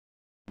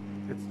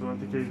It's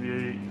 20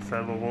 kVA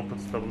Servo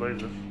Voltage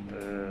Stabilizer.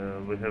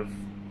 We have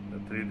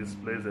three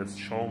displays as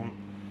shown: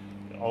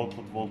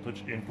 output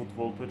voltage, input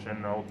voltage,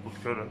 and output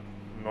current.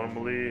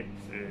 Normally,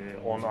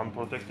 on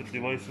unprotected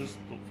devices,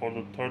 for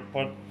the third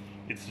part,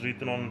 it's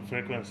written on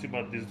frequency,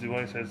 but this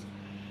device has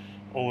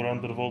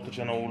over-under voltage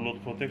and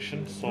overload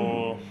protection.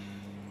 So,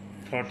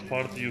 third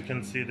part, you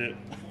can see the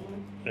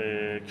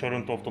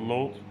current of the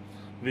load.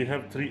 We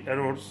have three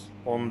errors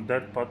on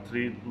that part,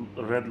 three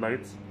red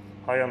lights: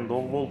 high and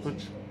low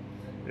voltage,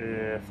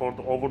 for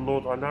the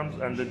overload alarms,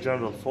 and the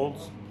general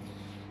faults.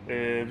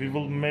 We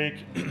will make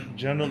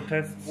general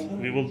tests.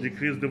 We will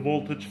decrease the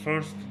voltage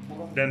first,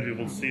 then we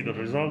will see the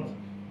result.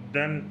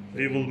 Then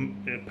we will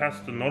pass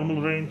the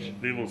normal range,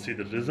 we will see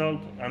the result.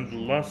 And the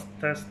last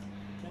test,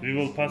 we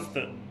will pass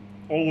the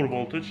over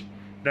voltage,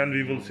 then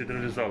we will see the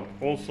result.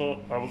 Also,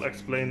 I will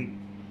explain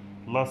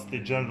lastly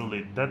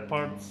generally that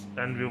parts,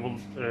 and we will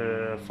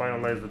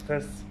finalize the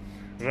tests.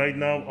 Right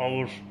now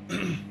our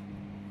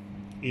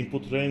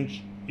input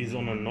range is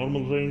on a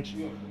normal range.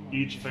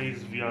 Each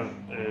phase we are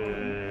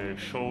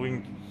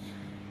showing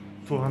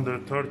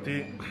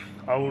 230.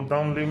 Our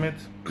down limit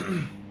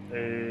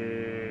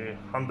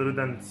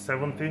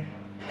 170.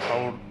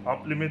 Our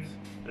up limit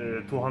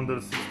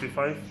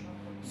 265.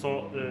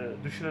 So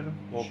düşürelim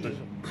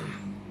voltajı.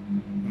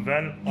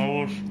 When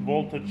our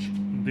voltage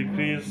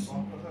decrease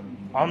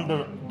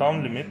under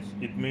down limit,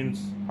 it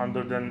means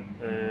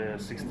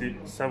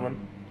 167.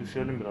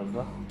 Düşürelim biraz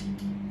daha.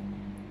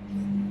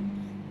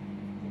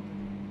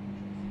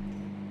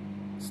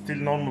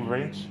 Still normal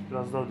range.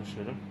 Biraz daha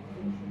düşelim.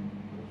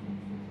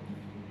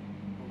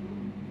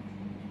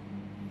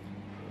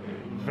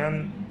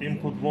 When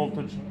input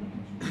voltage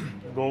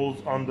goes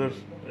under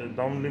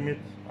down limit,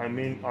 I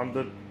mean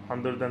under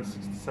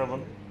 167.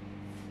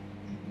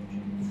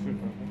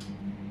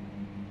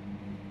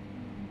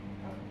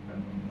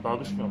 Daha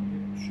düşmüyor mu?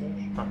 Düşüyor.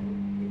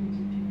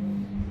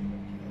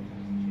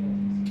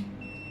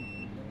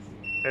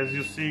 As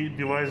you see,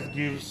 device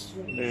gives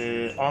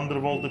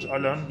under voltage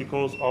alarm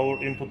because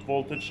our input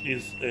voltage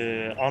is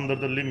under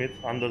the limit,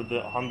 under the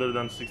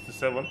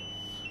 167.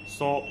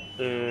 So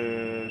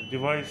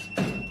device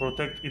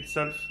protect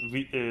itself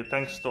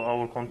thanks to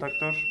our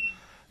contactor.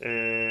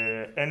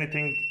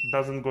 Anything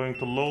doesn't going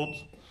to load.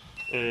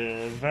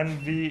 When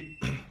we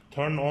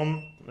turn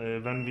on,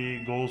 when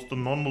we goes to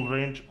normal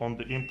range on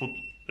the input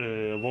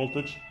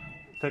voltage,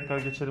 tekrar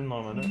geçelim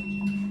normale.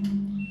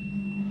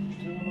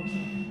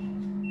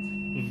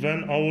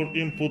 When our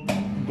input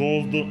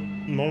goes to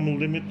normal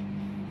limit,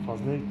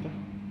 fazla gitti.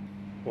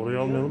 Orayı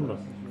almayalım da.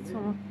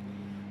 Tamam.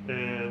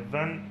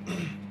 When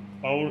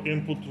our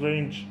input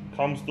range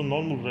comes to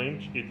normal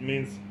range, it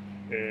means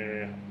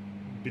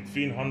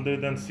between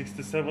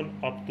 167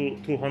 up to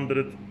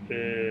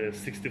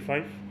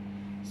 265.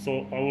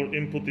 So our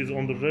input is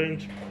on the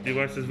range.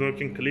 Device is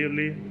working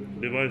clearly.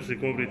 Device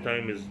recovery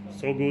time is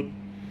so good.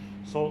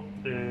 So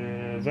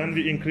when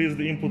we increase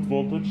the input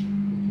voltage,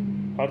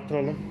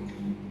 artıralım.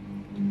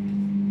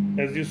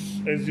 As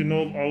you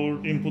know,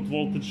 our input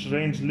voltage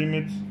range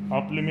limit,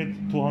 up limit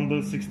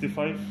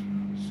 265.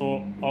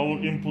 So our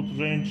input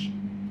range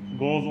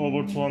goes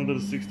over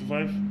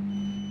 265.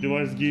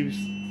 Device gives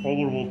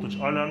over voltage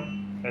alarm,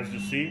 as you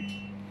see.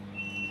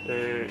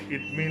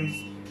 It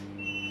means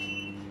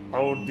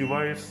our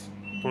device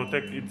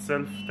protect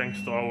itself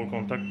thanks to our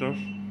contactor.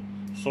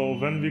 So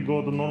when we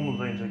go the normal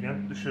range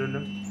again,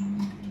 düşürelim.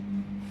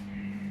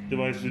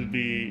 Device will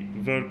be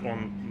work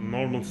on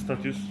normal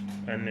status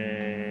and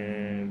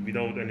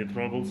without any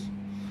troubles.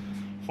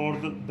 For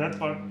that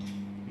part,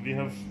 we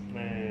have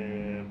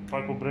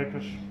Paco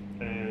breakers.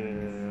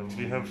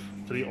 We have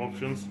three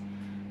options: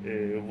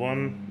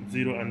 1,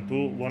 0, and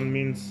 2. 1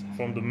 means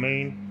from the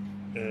main,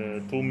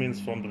 2 means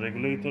from the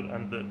regulator,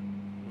 and the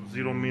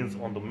 0 means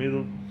on the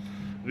middle.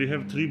 We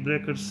have three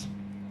breakers: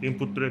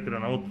 input breaker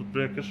and output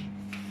breaker.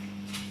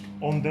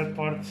 On that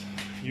part,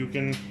 you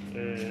can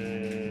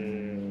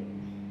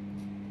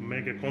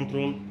make a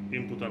control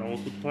input and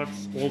output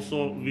parts.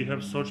 Also, we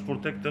have surge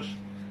protector.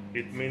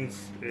 It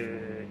means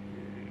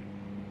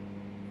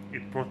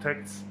it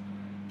protects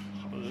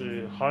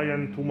high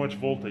and too much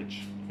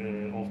voltage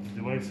of the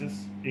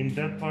devices. In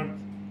that part,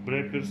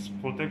 breakers,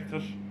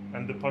 protector,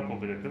 and the Paco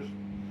breaker.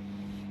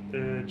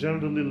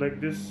 Generally like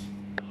this,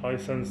 high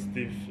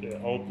sensitive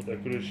output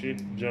accuracy.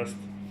 Just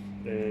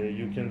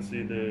you can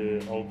see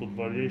the output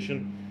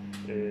variation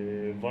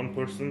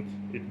 1%.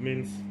 It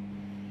means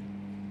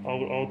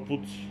our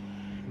output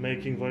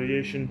making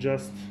variation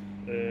just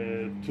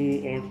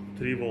 2 or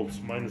 3 volts,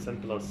 minus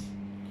and plus.